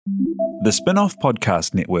The Spin-off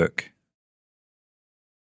Podcast Network.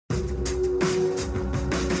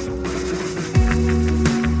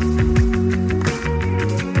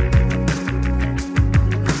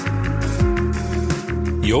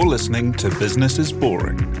 You're listening to Business is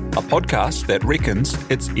Boring, a podcast that reckons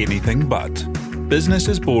it's anything but. Business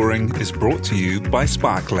is Boring is brought to you by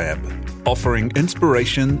SparkLab, offering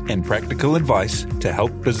inspiration and practical advice to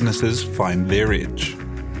help businesses find their edge.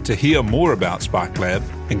 To hear more about SparkLab,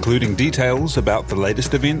 including details about the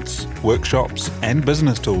latest events, workshops, and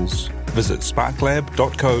business tools, visit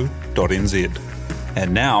sparklab.co.nz.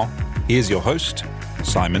 And now, here's your host,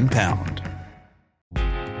 Simon Pound.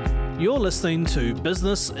 You're listening to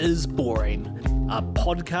Business is Boring, a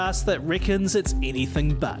podcast that reckons it's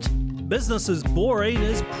anything but. Business is Boring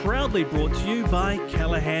is proudly brought to you by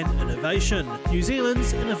Callaghan Innovation, New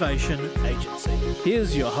Zealand's innovation agency.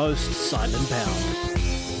 Here's your host, Simon Pound.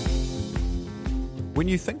 When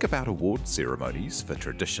you think about award ceremonies for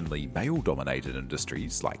traditionally male-dominated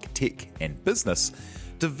industries like tech and business,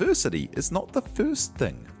 diversity is not the first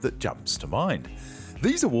thing that jumps to mind.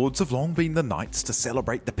 These awards have long been the nights to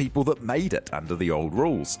celebrate the people that made it under the old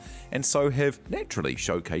rules, and so have naturally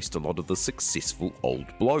showcased a lot of the successful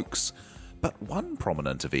old blokes. But one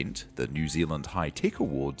prominent event, the New Zealand High Tech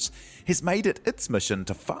Awards, has made it its mission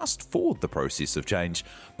to fast forward the process of change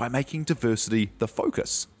by making diversity the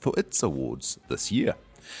focus for its awards this year.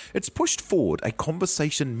 It's pushed forward a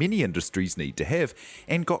conversation many industries need to have,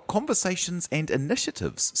 and got conversations and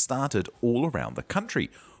initiatives started all around the country,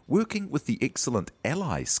 working with the excellent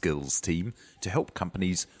Ally Skills team to help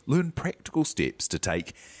companies learn practical steps to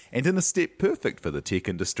take, and in a step perfect for the tech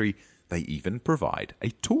industry, they even provide a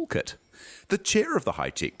toolkit. The chair of the High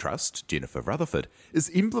Tech Trust, Jennifer Rutherford,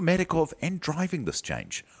 is emblematic of and driving this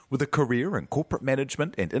change. With a career in corporate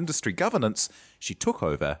management and industry governance, she took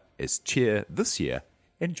over as chair this year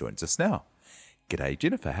and joins us now. G'day,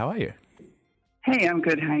 Jennifer. How are you? Hey, I'm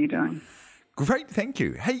good. How are you doing? Great, thank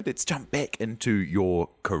you. Hey, let's jump back into your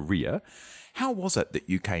career. How was it that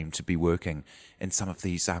you came to be working in some of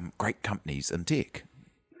these great companies in tech?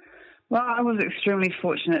 Well, I was extremely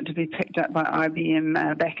fortunate to be picked up by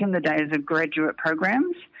IBM back in the days of graduate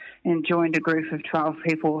programs, and joined a group of 12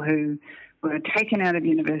 people who were taken out of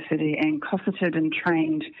university and cosseted and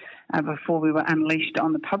trained before we were unleashed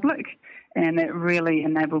on the public. And it really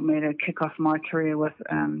enabled me to kick off my career with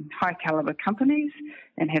high caliber companies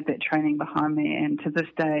and have that training behind me. And to this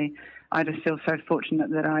day, I just feel so fortunate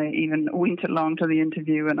that I even went along to the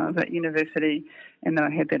interview when I was at university and that I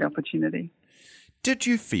had that opportunity. Did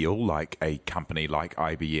you feel like a company like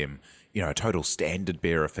IBM, a total standard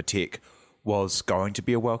bearer for tech, was going to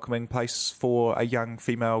be a welcoming place for a young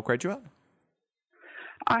female graduate?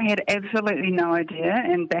 I had absolutely no idea,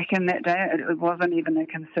 and back in that day, it wasn't even a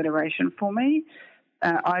consideration for me.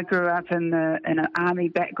 I grew up in an army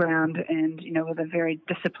background and, with a very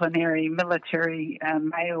disciplinary military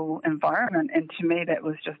male environment, and to me that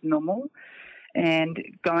was just normal. And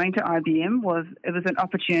going to IBM was an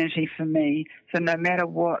opportunity for me. So no matter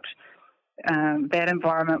what that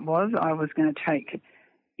environment was, I was going to take,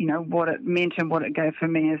 what it meant and what it gave for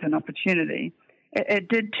me as an opportunity. It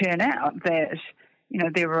did turn out that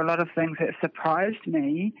there were a lot of things that surprised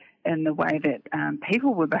me in the way that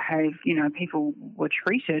people would behave, people were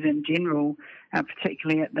treated in general,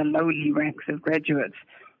 particularly at the lowly ranks of graduates.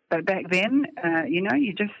 But back then,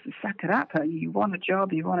 you just suck it up. You want a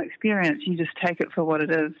job, you want experience, you just take it for what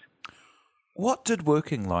it is. What did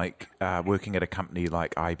working at a company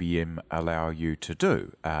like IBM allow you to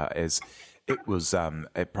do? As it was,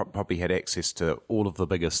 it probably had access to all of the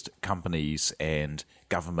biggest companies and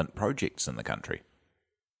government projects in the country.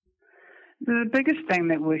 The biggest thing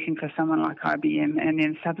that working for someone like IBM and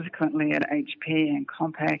then subsequently at HP and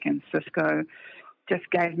Compaq and Cisco just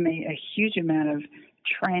gave me a huge amount of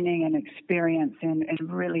training and experience and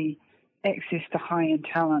really access to high-end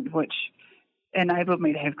talent, which enabled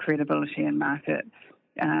me to have credibility in market.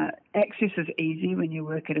 Access is easy when you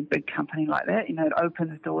work at a big company like that. It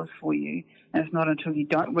opens doors for you, and it's not until you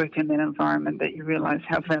don't work in that environment that you realise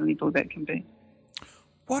how valuable that can be.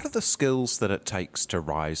 What are the skills that it takes to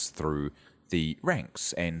rise through the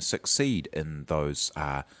ranks and succeed in those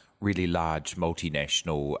really large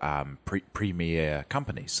multinational premier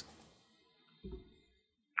companies?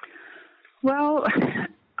 Well,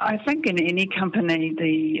 I think in any company,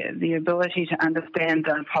 the ability to understand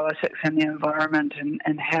the politics and the environment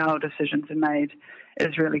and how decisions are made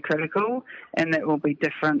is really critical, and that will be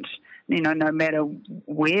different, no matter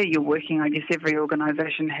where you're working. I guess every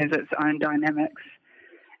organisation has its own dynamics,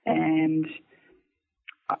 and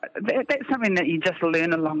that's something that you just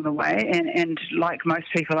learn along the way. And like most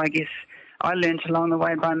people, I guess I learned along the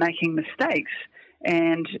way by making mistakes.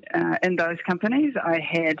 And in those companies, I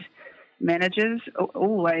had managers,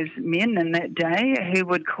 always men in that day, who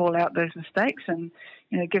would call out those mistakes and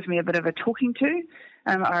give me a bit of a talking to.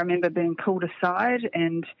 I remember being pulled aside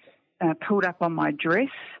and pulled up on my dress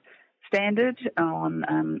standard,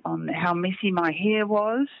 on how messy my hair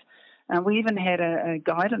was. We even had a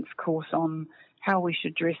guidance course on how we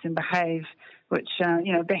should dress and behave, which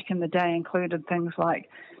back in the day included things like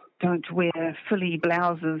don't wear frilly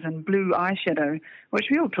blouses and blue eyeshadow, which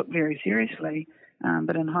we all took very seriously,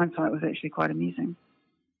 but in hindsight was actually quite amusing.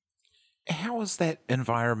 How has that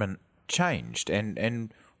environment changed,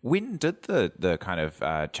 and when did the kind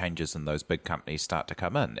of changes in those big companies start to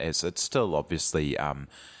come in, as it's still obviously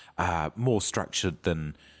more structured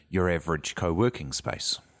than your average co-working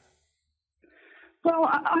space? Well,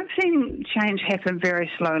 I've seen change happen very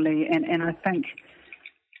slowly, and I think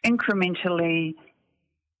incrementally,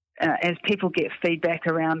 as people get feedback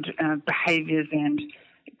around behaviours and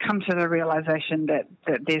come to the realisation that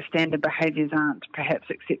their standard behaviours aren't perhaps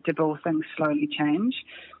acceptable, things slowly change.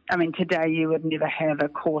 I mean, today you would never have a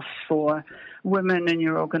course for women in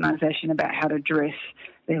your organisation about how to dress.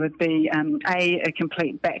 There would be, a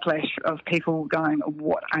complete backlash of people going,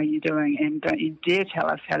 what are you doing? And don't you dare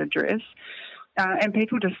tell us how to dress. And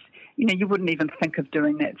people just, you wouldn't even think of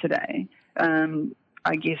doing that today.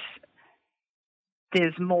 I guess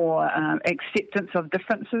there's more acceptance of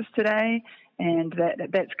differences today, and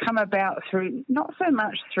that's come about through, not so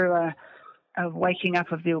much through a waking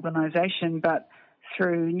up of the organisation, but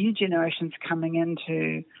through new generations coming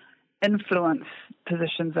into influence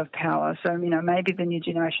positions of power. So, maybe the new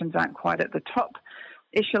generations aren't quite at the top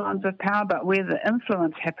echelons of power, but where the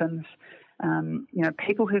influence happens,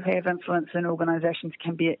 people who have influence in organisations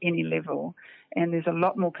can be at any level. And there's a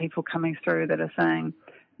lot more people coming through that are saying,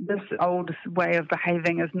 this old way of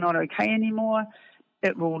behaving is not okay anymore.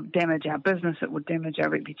 It will damage our business. It will damage our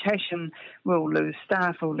reputation. We'll lose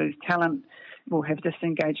staff. We'll lose talent. We'll have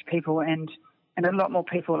disengaged people. And a lot more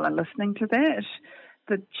people are listening to that.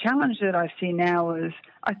 The challenge that I see now is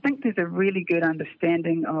I think there's a really good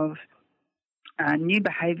understanding of new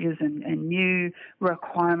behaviours and new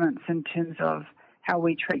requirements in terms of how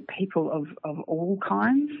we treat people of all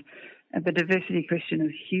kinds. The diversity question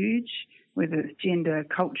is huge, whether it's gender,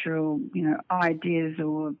 cultural, ideas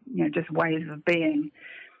or, just ways of being.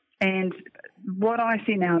 And what I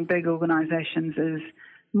see now in big organisations is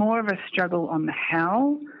more of a struggle on the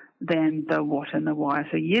how than the what and the why.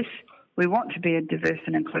 So yes, we want to be a diverse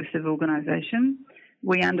and inclusive organisation.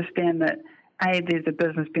 We understand that, there's a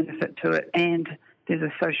business benefit to it and there's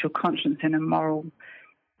a social conscience and a moral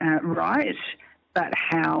right, but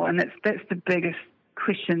how? And that's the biggest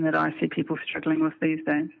question that I see people struggling with these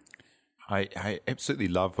days. I absolutely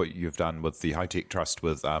love what you've done with the High Tech Trust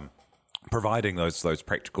with providing those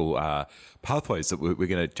practical pathways that we're going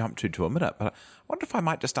to jump to a minute. But I wonder if I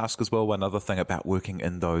might just ask as well one other thing about working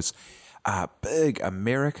in those big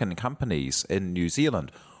American companies in New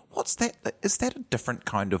Zealand. What's that? Is that a different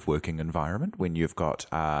kind of working environment when you've got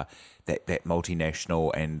that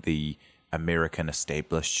multinational and the American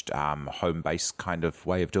established home-based kind of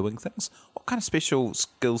way of doing things? What kind of special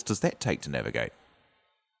skills does that take to navigate?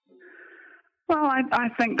 Well, I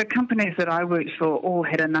think the companies that I worked for all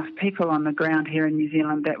had enough people on the ground here in New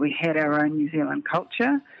Zealand that we had our own New Zealand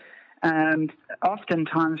culture. And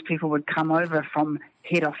oftentimes people would come over from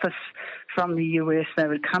head office from the US. They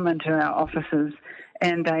would come into our offices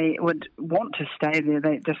and they would want to stay there.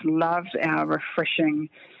 They just loved our refreshing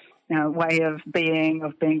way of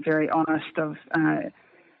being very honest, of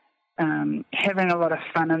having a lot of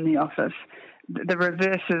fun in the office. The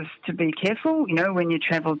reverse is to be careful. When you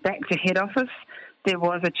travelled back to head office, there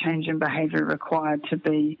was a change in behaviour required to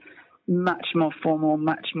be much more formal,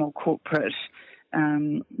 much more corporate,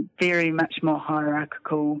 very much more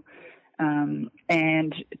hierarchical,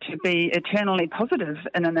 and to be eternally positive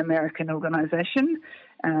in an American organisation,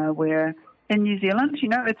 where in New Zealand,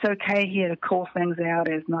 it's okay here to call things out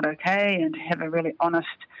as not okay and have a really honest,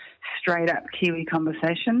 straight-up Kiwi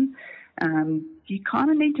conversation. You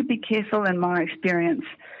kind of need to be careful, in my experience,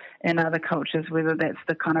 in other cultures, whether that's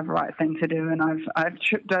the kind of right thing to do. And I've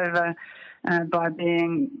tripped over by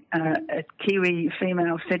being a Kiwi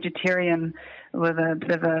female Sagittarian with a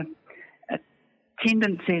bit of a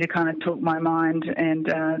tendency to kind of talk my mind, and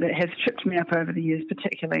that has tripped me up over the years,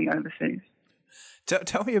 particularly overseas.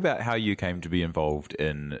 Tell me about how you came to be involved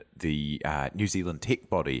in the New Zealand Tech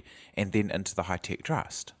Body and then into the High Tech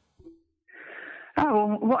Trust. Oh,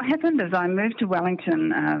 well, what happened is I moved to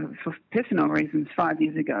Wellington for personal reasons 5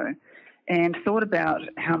 years ago and thought about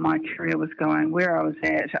how my career was going, where I was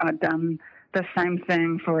at. I'd done the same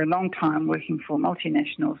thing for a long time, working for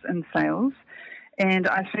multinationals in sales. And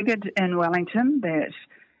I figured in Wellington that,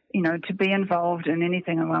 to be involved in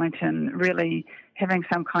anything in Wellington, really having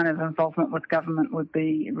some kind of involvement with government would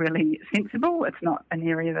be really sensible. It's not an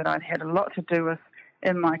area that I'd had a lot to do with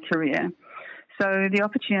in my career. So the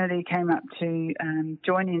opportunity came up to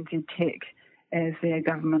join NZ Tech as their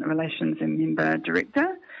government relations and member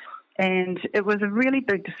director. And it was a really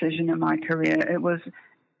big decision in my career. It was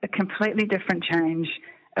a completely different change.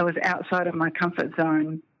 It was outside of my comfort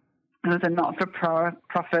zone. It was a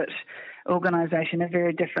not-for-profit organisation, a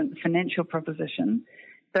very different financial proposition.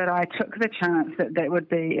 But I took the chance that would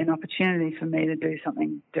be an opportunity for me to do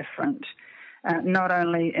something different, not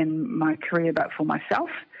only in my career but for myself.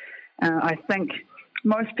 I think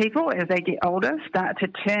most people, as they get older, start to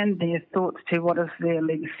turn their thoughts to what is their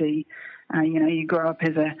legacy. You grow up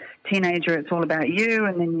as a teenager, it's all about you,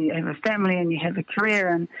 and then you have a family and you have a career,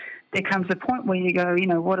 and there comes a point where you go,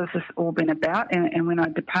 what has this all been about? And when I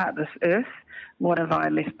depart this earth, what have I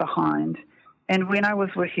left behind? And when I was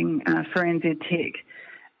working for NZ Tech,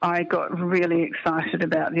 I got really excited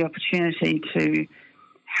about the opportunity to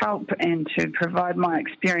help and to provide my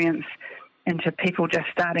experience into people just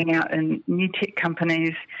starting out in new tech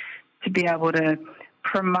companies, to be able to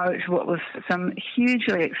promote what was some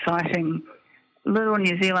hugely exciting little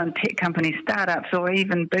New Zealand tech company startups, or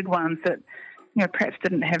even big ones that perhaps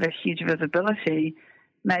didn't have a huge visibility.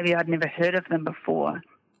 Maybe I'd never heard of them before.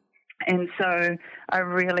 And so I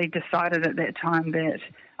really decided at that time that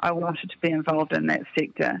I wanted to be involved in that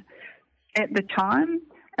sector. At the time,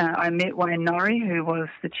 I met Wayne Norrie, who was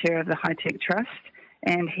the chair of the High Tech Trust,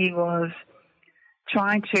 and he was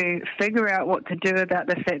trying to figure out what to do about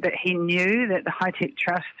the fact that he knew that the High Tech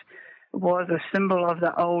Trust was a symbol of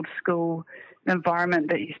the old school environment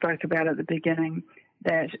that you spoke about at the beginning,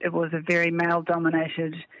 that it was a very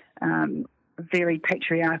male-dominated, very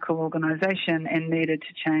patriarchal organisation and needed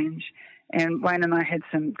to change. And Wayne and I had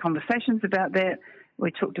some conversations about that.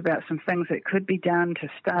 We talked about some things that could be done to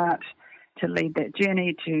start to lead that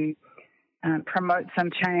journey, to promote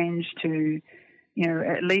some change, to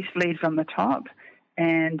at least lead from the top.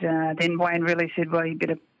 And then Wayne really said, well, you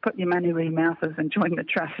better put your money where your mouth is and join the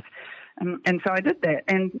trust. And so I did that.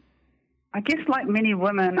 And I guess like many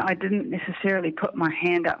women, I didn't necessarily put my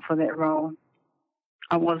hand up for that role.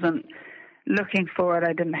 I wasn't looking for it.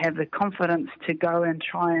 I didn't have the confidence to go and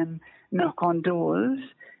try and knock on doors.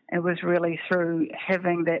 It was really through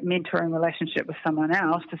having that mentoring relationship with someone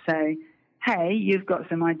else to say, hey, you've got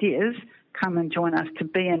some ideas, come and join us, to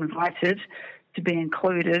be invited, to be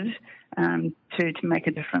included, to make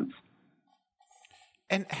a difference.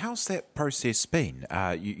 And how's that process been?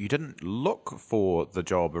 You didn't look for the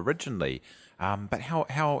job originally, but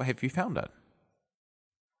how have you found it?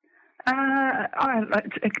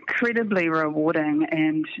 It's incredibly rewarding,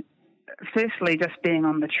 and firstly, just being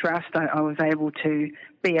on the trust, I was able to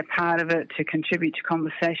be a part of it, to contribute to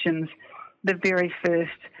conversations. The very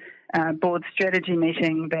first board strategy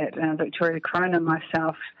meeting that Victoria Crone and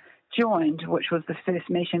myself joined, which was the first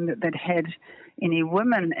meeting that they'd had any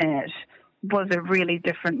women at, was a really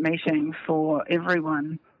different meeting for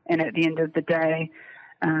everyone. And at the end of the day,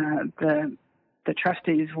 the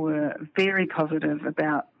trustees were very positive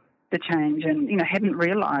about the change, and hadn't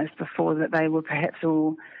realised before that they were perhaps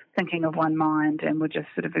all thinking of one mind and were just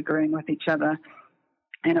sort of agreeing with each other.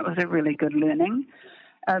 And it was a really good learning.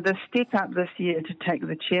 The step up this year to take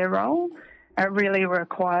the chair role really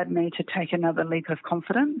required me to take another leap of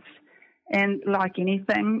confidence. And like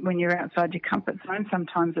anything, when you're outside your comfort zone,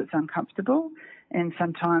 sometimes it's uncomfortable, and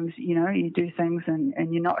sometimes, you do things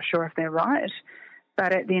and you're not sure if they're right.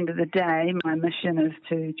 But at the end of the day, my mission is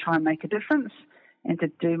to try and make a difference and to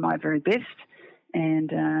do my very best.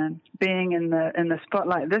 And being in the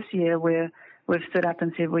spotlight this year, where we've stood up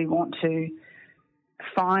and said we want to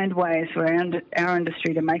find ways for our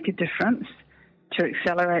industry to make a difference, to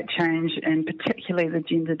accelerate change, and particularly the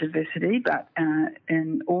gender diversity, but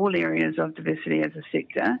in all areas of diversity as a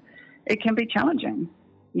sector, it can be challenging.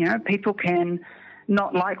 People can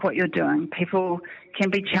not like what you're doing. People can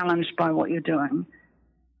be challenged by what you're doing.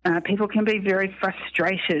 People can be very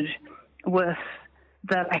frustrated with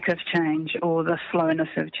the lack of change or the slowness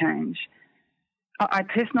of change. I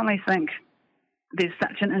personally think there's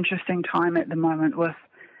such an interesting time at the moment with,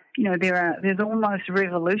 there's almost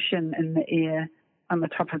revolution in the air on the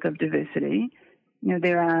topic of diversity.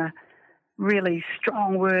 There are really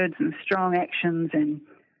strong words and strong actions and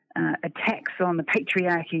attacks on the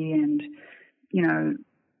patriarchy, and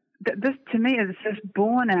this to me is just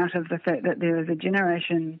born out of the fact that there is a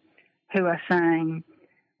generation who are saying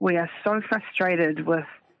we are so frustrated with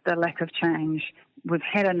the lack of change, we've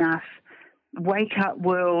had enough, wake up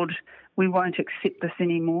world, we won't accept this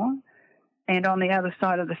anymore. And on the other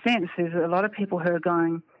side of the fence, there's a lot of people who are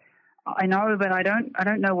going, I know, but I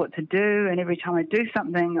don't know what to do. And every time I do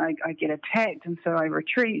something, I get attacked, and so I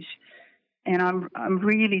retreat. And I'm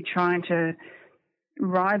really trying to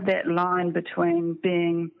ride that line between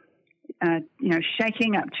being,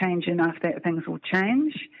 shaking up change enough that things will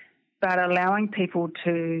change, but allowing people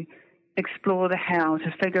to explore the how,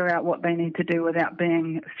 to figure out what they need to do without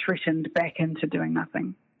being threatened back into doing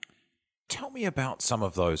nothing. Tell me about some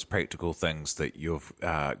of those practical things that you've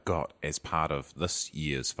got as part of this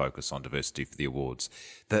year's focus on diversity for the awards,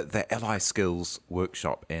 the Ally Skills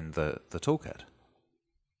workshop and the toolkit.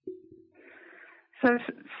 So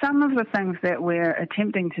some of the things that we're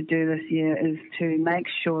attempting to do this year is to make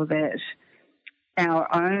sure that our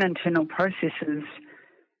own internal processes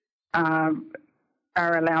are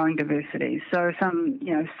allowing diversity. So some,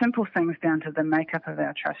 simple things down to the makeup of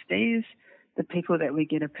our trustees, the people that we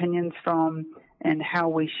get opinions from, and how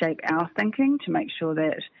we shape our thinking to make sure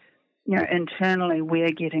that, internally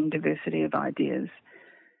we're getting diversity of ideas.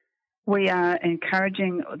 We are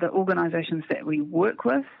encouraging the organisations that we work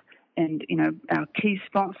with and, our key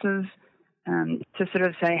sponsors to sort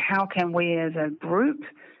of say, how can we as a group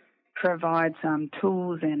provide some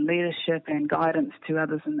tools and leadership and guidance to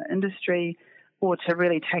others in the industry, or to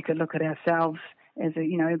really take a look at ourselves as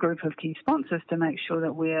a group of key sponsors to make sure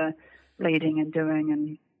that we're leading and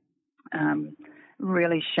doing and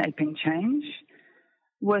really shaping change.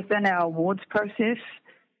 Within our awards process,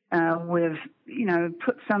 we've,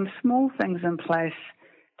 put some small things in place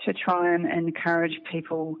to try and encourage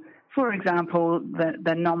people. For example,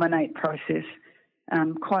 the nominate process.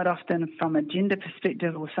 Quite often from a gender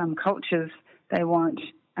perspective or some cultures, they won't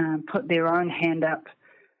put their own hand up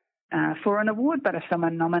for an award, but if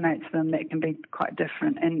someone nominates them, that can be quite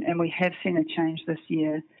different. And we have seen a change this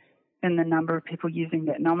year in the number of people using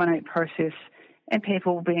that nominate process and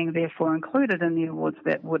people being therefore included in the awards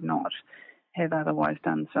that would not have otherwise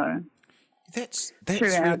done so. That's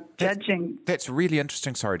judging. That's really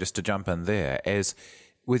interesting. Sorry, just to jump in there. As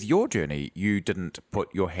with your journey, you didn't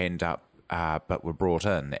put your hand up, but were brought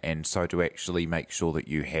in, and so to actually make sure that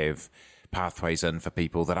you have pathways in for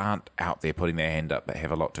people that aren't out there putting their hand up but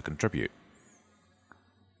have a lot to contribute.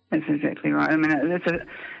 That's exactly right. I mean,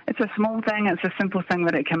 it's a small thing, it's a simple thing,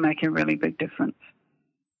 but it can make a really big difference.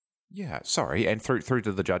 Yeah, sorry, and through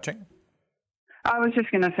to the judging? I was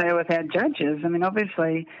just going to say with our judges, I mean,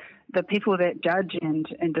 obviously the people that judge and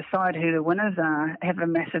decide who the winners are have a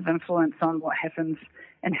massive influence on what happens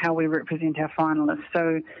and how we represent our finalists.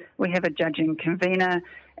 So we have a judging convener,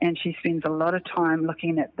 and she spends a lot of time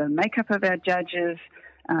looking at the makeup of our judges,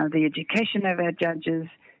 the education of our judges,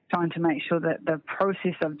 trying to make sure that the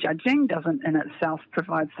process of judging doesn't in itself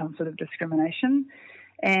provide some sort of discrimination.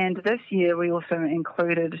 And this year we also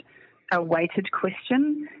included a weighted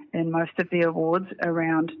question in most of the awards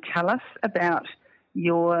around tell us about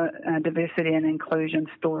your diversity and inclusion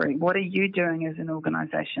story. What are you doing as an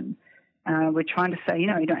organisation? We're trying to say, you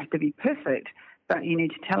don't have to be perfect, but you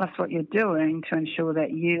need to tell us what you're doing to ensure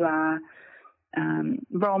that you are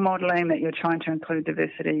role modelling, that you're trying to include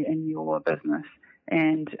diversity in your business.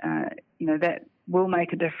 And, that will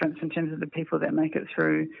make a difference in terms of the people that make it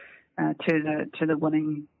through to the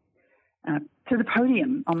winning, to the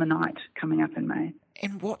podium on the night coming up in May.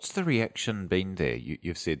 And what's the reaction been there?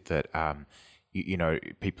 You've said that,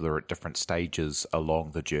 people are at different stages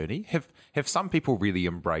along the journey. Have some people really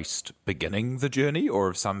embraced beginning the journey, or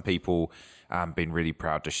have some people been really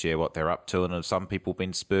proud to share what they're up to, and have some people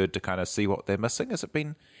been spurred to kind of see what they're missing? Has it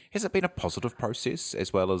been a positive process,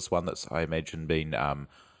 as well as one that's, I imagine, been,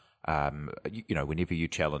 whenever you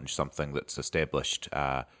challenge something that's established,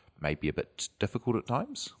 maybe a bit difficult at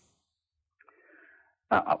times?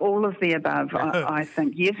 All of the above, I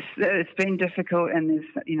think. Yes, it's been difficult, and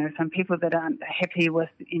there's, some people that aren't happy with,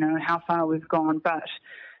 how far we've gone. But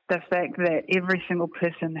the fact that every single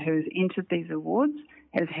person who's entered these awards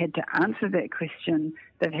has had to answer that question,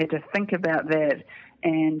 they've had to think about that,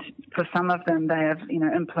 and for some of them, they have,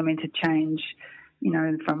 implemented change,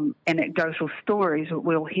 from anecdotal stories that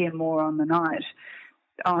we'll hear more on the night.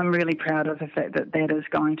 I'm really proud of the fact that that is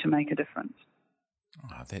going to make a difference.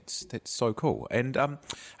 Oh, that's so cool. And a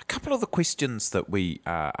couple of the questions that we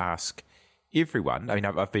ask everyone. I mean,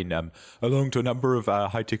 I've been along to a number of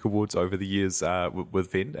high-tech awards over the years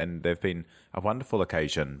with Venn, and they've been a wonderful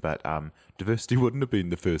occasion, but diversity wouldn't have been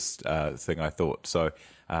the first thing I thought. So,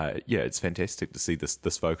 it's fantastic to see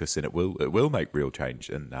this focus, and it will make real change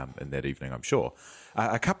in that evening, I'm sure.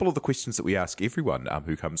 A couple of the questions that we ask everyone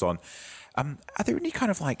who comes on, are there any kind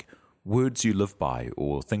of words you live by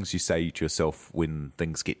or things you say to yourself when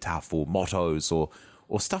things get tough, or mottos or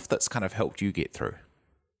stuff that's kind of helped you get through?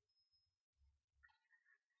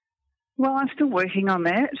 Well, I'm still working on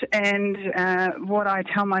that, and what I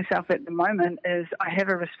tell myself at the moment is I have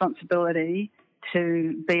a responsibility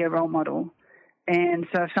to be a role model. And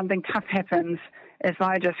so if something tough happens, if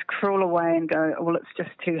I just crawl away and go, well, it's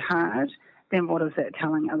just too hard, then what is that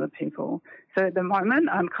telling other people? So at the moment,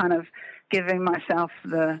 I'm kind of giving myself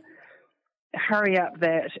the hurry up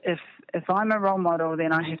that if I'm a role model,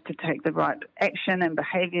 then I have to take the right action and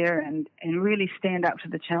behaviour and really stand up to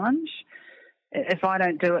the challenge. If I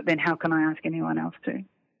don't do it, then how can I ask anyone else to?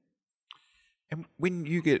 And when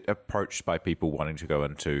you get approached by people wanting to go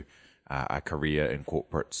into a career in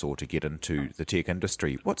corporates or to get into the tech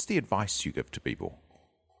industry, what's the advice you give to people?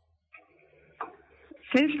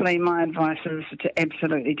 Firstly, my advice is to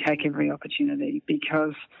absolutely take every opportunity,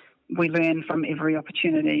 because we learn from every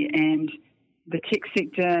opportunity, and the tech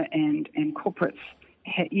sector and corporates,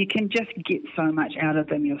 you can just get so much out of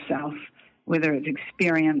them yourself, whether it's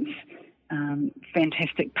experience,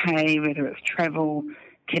 fantastic pay, whether it's travel,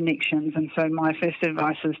 connections. And so my first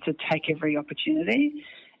advice is to take every opportunity.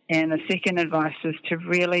 And the second advice is to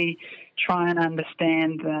really try and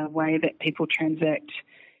understand the way that people transact,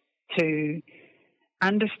 to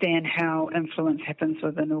understand how influence happens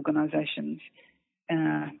within organisations.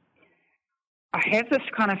 I have this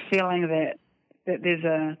kind of feeling that there's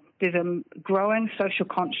a growing social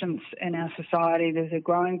conscience in our society. There's a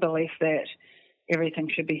growing belief that everything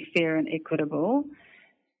should be fair and equitable,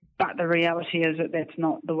 but the reality is that that's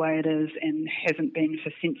not the way it is and hasn't been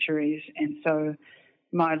for centuries. And so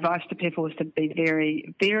my advice to people is to be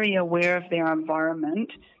very, very aware of their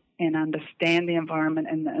environment and understand the environment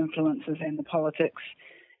and the influences and the politics,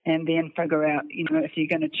 and then figure out, if you're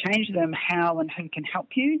going to change them, how and who can help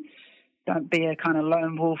you. Don't be a kind of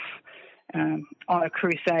lone wolf on a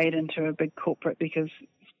crusade into a big corporate, because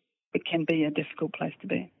it can be a difficult place to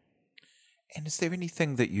be. And is there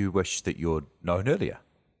anything that you wish that you'd known earlier?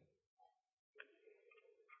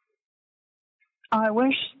 I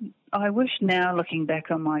wish now, looking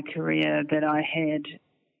back on my career, that I had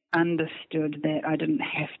understood that I didn't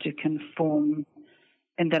have to conform,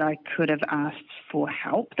 and that I could have asked for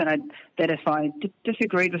help, that if I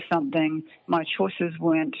disagreed with something, my choices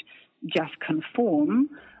weren't just conform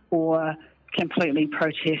or completely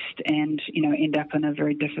protest and, end up in a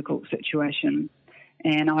very difficult situation.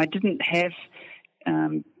 And I didn't have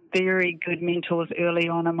very good mentors early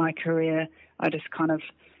on in my career. I just kind of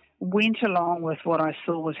went along with what I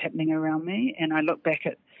saw was happening around me, and I look back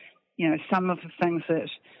at, some of the things that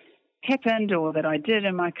happened or that I did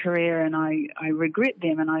in my career, and I regret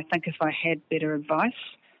them, and I think if I had better advice,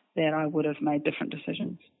 that I would have made different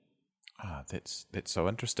decisions. That's so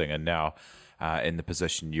interesting. And now in the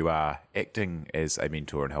position you are, acting as a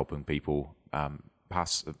mentor and helping people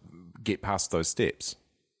get past those steps.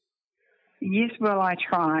 Yes, well, I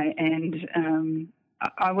try, and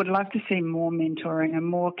I would love to see more mentoring and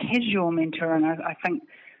more casual mentoring. I think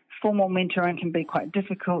formal mentoring can be quite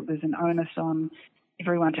difficult. There's an onus on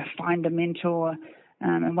everyone to find a mentor,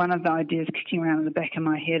 and one of the ideas kicking around in the back of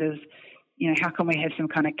my head is, how can we have some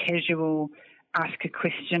kind of casual ask a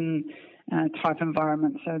question type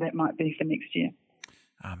environment? So that might be for next year.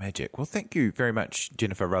 Magic. Well, thank you very much,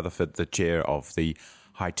 Jennifer Rutherford, the chair of the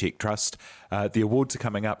High Tech Trust. The awards are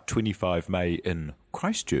coming up 25 May in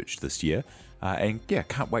Christchurch this year.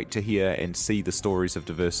 Can't wait to hear and see the stories of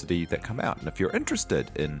diversity that come out. And if you're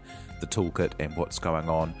interested in the toolkit and what's going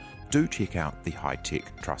on, do check out the High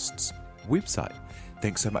Tech Trust's website.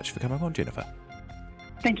 Thanks so much for coming on, Jennifer.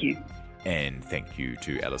 Thank you. And thank you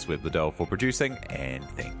to Alice Webb-Liddell for producing, and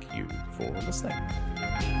thank you for listening.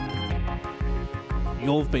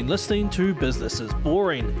 You've been listening to Business is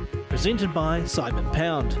Boring, presented by Simon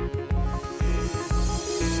Pound,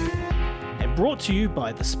 and brought to you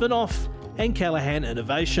by The Spinoff and Callaghan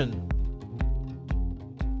Innovation.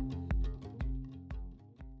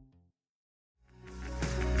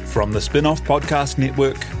 From the Spinoff Podcast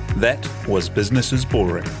Network, that was Business is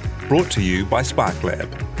Boring, brought to you by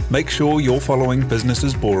SparkLab. Make sure you're following Business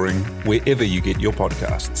is Boring wherever you get your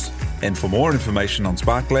podcasts. And for more information on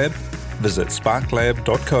SparkLab, visit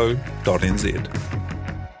sparklab.co.nz.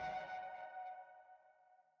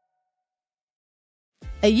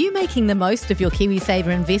 Are you making the most of your KiwiSaver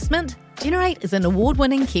investment? Generate is an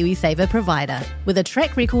award-winning KiwiSaver provider with a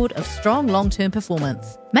track record of strong long-term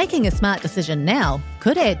performance. Making a smart decision now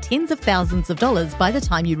could add tens of thousands of dollars by the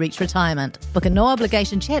time you reach retirement. Book a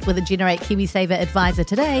no-obligation chat with a Generate KiwiSaver advisor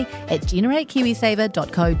today at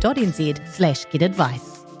generatekiwisaver.co.nz/get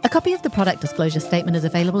advice. A copy of the product disclosure statement is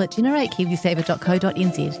available at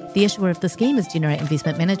generatekiwisaver.co.nz. The issuer of the scheme is Generate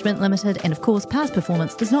Investment Management Limited, and of course, past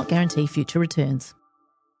performance does not guarantee future returns.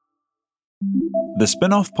 The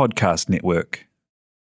Spin-off Podcast Network.